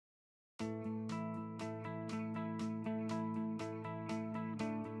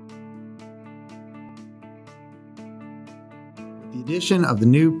The addition of the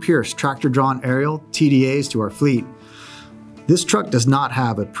new Pierce tractor-drawn aerial TDAs to our fleet. This truck does not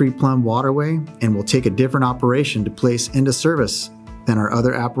have a pre-plumbed waterway and will take a different operation to place into service than our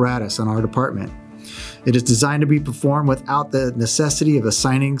other apparatus on our department. It is designed to be performed without the necessity of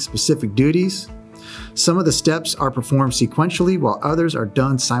assigning specific duties. Some of the steps are performed sequentially while others are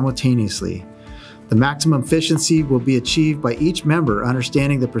done simultaneously. The maximum efficiency will be achieved by each member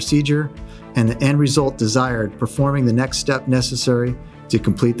understanding the procedure and the end result desired, performing the next step necessary to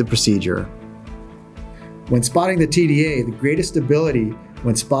complete the procedure. When spotting the TDA, the greatest stability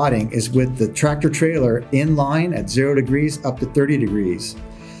when spotting is with the tractor trailer in line at 0 degrees up to 30 degrees.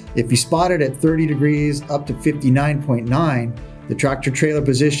 If you spot it at 30 degrees up to 59.9, the tractor trailer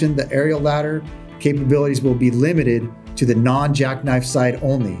position, the aerial ladder capabilities will be limited to the non-jackknife side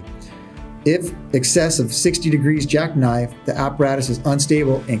only. If excess of 60 degrees jackknife, the apparatus is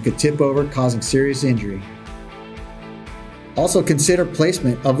unstable and could tip over, causing serious injury. Also consider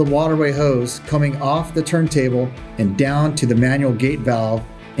placement of the waterway hose coming off the turntable and down to the manual gate valve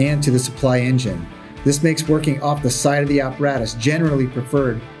and to the supply engine. This makes working off the side of the apparatus generally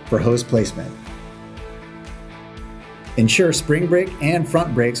preferred for hose placement. Ensure spring brake and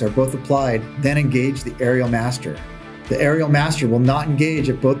front brakes are both applied, then engage the aerial master. The aerial master will not engage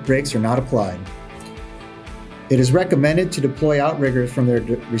if both brakes are not applied. It is recommended to deploy outriggers from their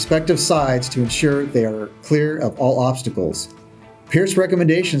respective sides to ensure they are clear of all obstacles. Pierce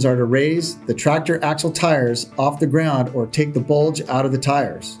recommendations are to raise the tractor axle tires off the ground or take the bulge out of the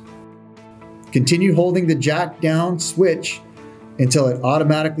tires. Continue holding the jack down switch until it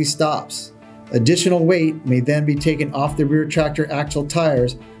automatically stops. Additional weight may then be taken off the rear tractor axle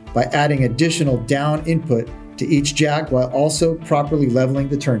tires by adding additional down input to each jack while also properly leveling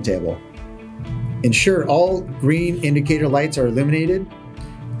the turntable. Ensure all green indicator lights are illuminated.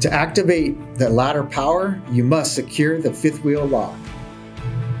 To activate the ladder power, you must secure the fifth wheel lock.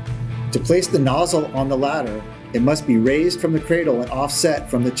 To place the nozzle on the ladder, it must be raised from the cradle and offset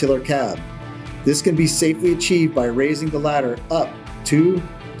from the tiller cab. This can be safely achieved by raising the ladder up 2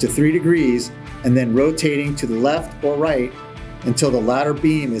 to 3 degrees and then rotating to the left or right until the ladder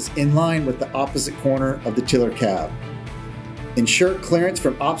beam is in line with the opposite corner of the tiller cab. Ensure clearance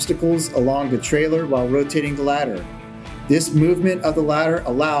from obstacles along the trailer while rotating the ladder. This movement of the ladder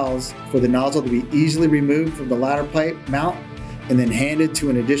allows for the nozzle to be easily removed from the ladder pipe mount and then handed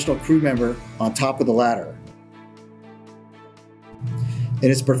to an additional crew member on top of the ladder. It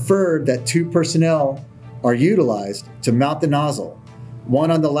is preferred that 2 personnel are utilized to mount the nozzle,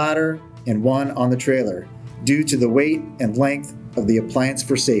 1 on the ladder and 1 on the trailer, due to the weight and length of the appliance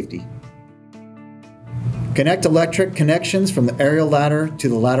for safety. Connect electric connections from the aerial ladder to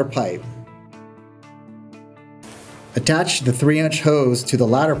the ladder pipe. Attach the 3-inch hose to the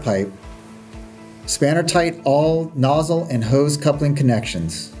ladder pipe. Spanner tight all nozzle and hose coupling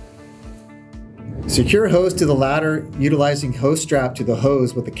connections. Secure hose to the ladder utilizing hose strap to the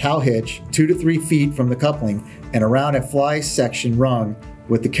hose with a cow hitch 2 to 3 feet from the coupling and around a fly section rung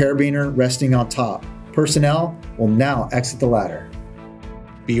with the carabiner resting on top. Personnel will now exit the ladder.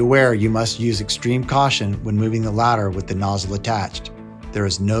 Be aware you must use extreme caution when moving the ladder with the nozzle attached. There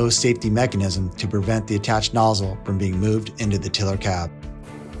is no safety mechanism to prevent the attached nozzle from being moved into the tiller cab.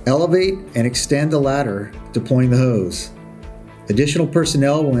 Elevate and extend the ladder, deploying the hose. Additional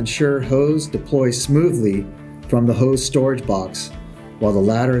personnel will ensure hose deploys smoothly from the hose storage box while the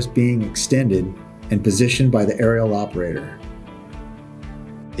ladder is being extended and positioned by the aerial operator.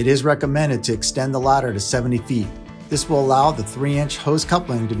 It is recommended to extend the ladder to 70 feet. This will allow the 3-inch hose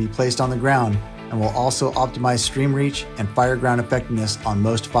coupling to be placed on the ground and will also optimize stream reach and fire ground effectiveness on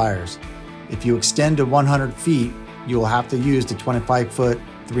most fires. If you extend to 100 feet, you will have to use the 25-foot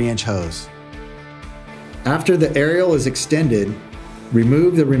 3-inch hose. After the aerial is extended,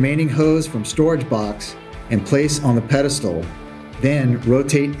 remove the remaining hose from storage box and place on the pedestal, then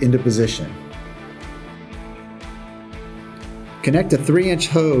rotate into position. Connect a 3-inch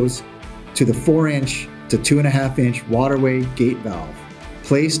hose to the 4-inch to 2.5-inch waterway gate valve,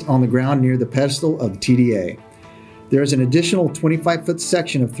 placed on the ground near the pedestal of the TDA. There is an additional 25-foot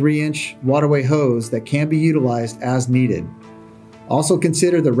section of 3-inch waterway hose that can be utilized as needed. Also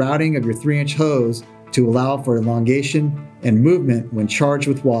consider the routing of your 3-inch hose to allow for elongation and movement when charged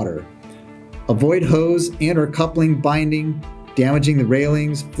with water. Avoid hose and/or coupling binding, damaging the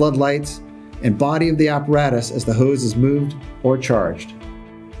railings, floodlights, and body of the apparatus as the hose is moved or charged.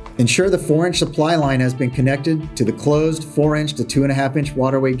 Ensure the 4-inch supply line has been connected to the closed 4-inch to 2.5-inch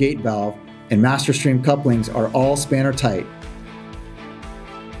waterway gate valve and master stream couplings are all spanner tight.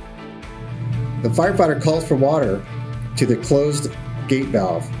 The firefighter calls for water to the closed gate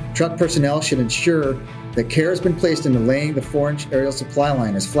valve. Truck personnel should ensure The care has been placed into laying the 4-inch aerial supply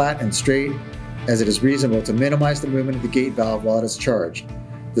line as flat and straight as it is reasonable to minimize the movement of the gate valve while it is charged.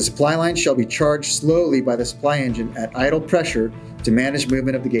 The supply line shall be charged slowly by the supply engine at idle pressure to manage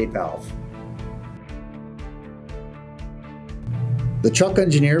movement of the gate valve. The truck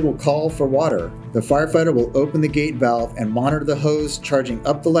engineer will call for water. The firefighter will open the gate valve and monitor the hose charging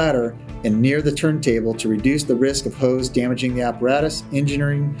up the ladder and near the turntable to reduce the risk of hose damaging the apparatus,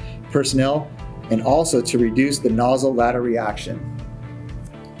 engineering personnel, and also to reduce the nozzle ladder reaction.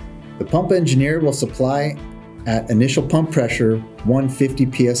 The pump engineer will supply at initial pump pressure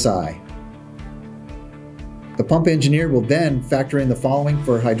 150 psi. The pump engineer will then factor in the following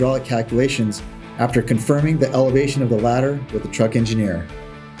for hydraulic calculations after confirming the elevation of the ladder with the truck engineer.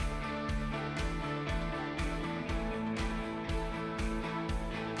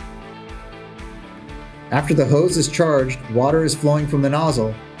 After the hose is charged, water is flowing from the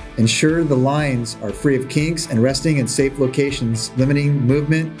nozzle. Ensure the lines are free of kinks and resting in safe locations, limiting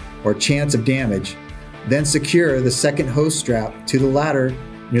movement or chance of damage. Then secure the second hose strap to the ladder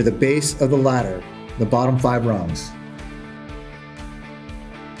near the base of the ladder, the bottom 5 rungs.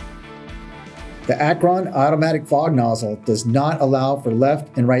 The Acron automatic fog nozzle does not allow for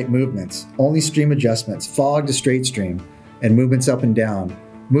left and right movements, only stream adjustments, fog to straight stream, and movements up and down.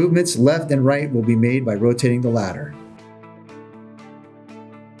 Movements left and right will be made by rotating the ladder.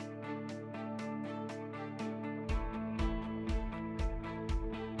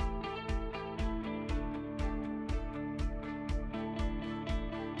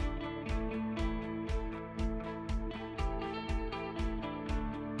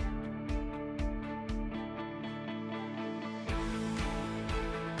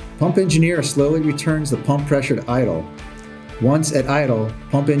 Pump engineer slowly returns the pump pressure to idle. Once at idle,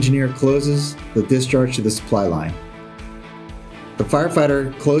 pump engineer closes the discharge to the supply line. The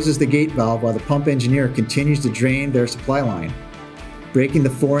firefighter closes the gate valve while the pump engineer continues to drain their supply line, breaking the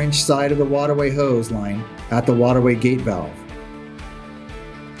 4-inch side of the waterway hose line at the waterway gate valve.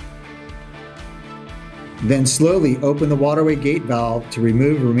 Then slowly open the waterway gate valve to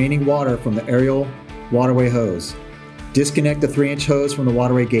remove remaining water from the aerial waterway hose. Disconnect the 3-inch hose from the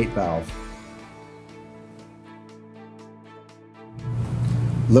waterway gate valve.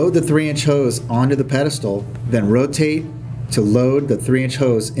 Load the 3-inch hose onto the pedestal, then rotate to load the 3-inch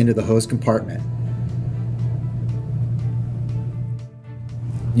hose into the hose compartment.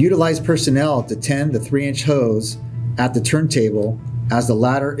 Utilize personnel to tend the 3-inch hose at the turntable as the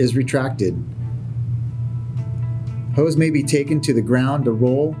ladder is retracted. Hose may be taken to the ground to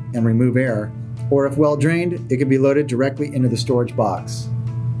roll and remove air, or if well drained, it can be loaded directly into the storage box.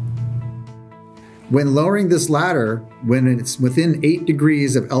 When lowering this ladder, when it's within 8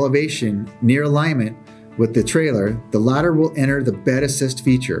 degrees of elevation near alignment with the trailer, the ladder will enter the bed assist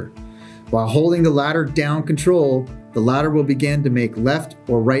feature. While holding the ladder down control, the ladder will begin to make left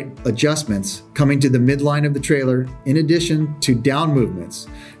or right adjustments coming to the midline of the trailer in addition to down movements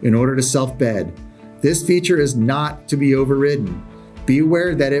in order to self-bed. This feature is not to be overridden. Be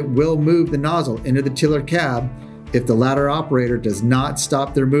aware that it will move the nozzle into the tiller cab if the ladder operator does not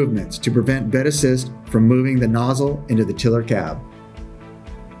stop their movements to prevent bed assist from moving the nozzle into the tiller cab.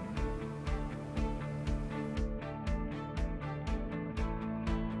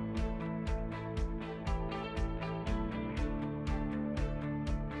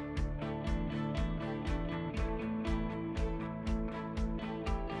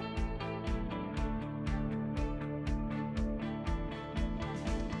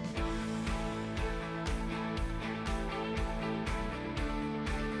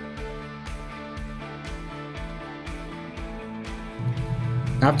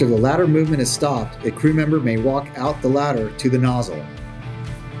 After the ladder movement is stopped, a crew member may walk out the ladder to the nozzle.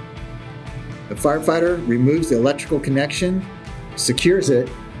 The firefighter removes the electrical connection, secures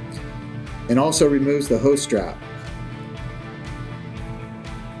it, and also removes the hose strap.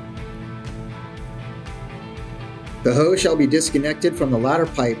 The hose shall be disconnected from the ladder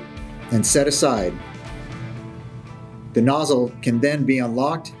pipe and set aside. The nozzle can then be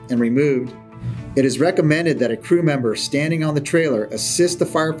unlocked and removed. It is recommended that a crew member standing on the trailer assist the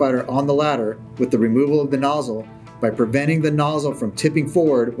firefighter on the ladder with the removal of the nozzle by preventing the nozzle from tipping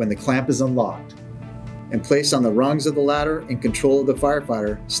forward when the clamp is unlocked, and placed on the rungs of the ladder in control of the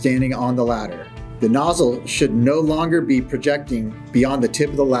firefighter standing on the ladder. The nozzle should no longer be projecting beyond the tip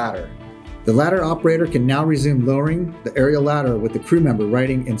of the ladder. The ladder operator can now resume lowering the aerial ladder with the crew member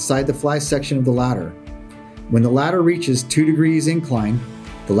riding inside the fly section of the ladder. When the ladder reaches 2 degrees incline,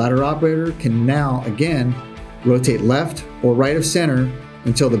 the ladder operator can now again rotate left or right of center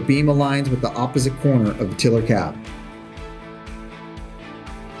until the beam aligns with the opposite corner of the tiller cab.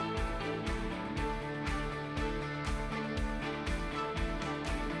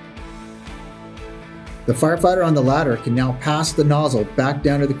 The firefighter on the ladder can now pass the nozzle back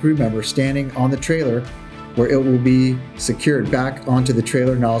down to the crew member standing on the trailer, where it will be secured back onto the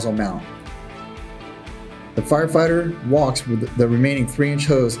trailer nozzle mount. The firefighter walks with the remaining 3-inch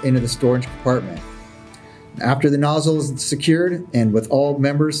hose into the storage compartment. After the nozzle is secured and with all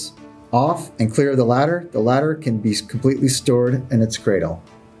members off and clear of the ladder can be completely stored in its cradle.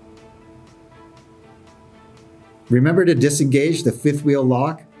 Remember to disengage the 5th wheel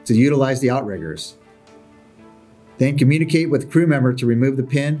lock to utilize the outriggers. Then communicate with the crew member to remove the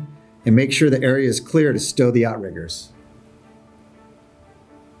pin and make sure the area is clear to stow the outriggers.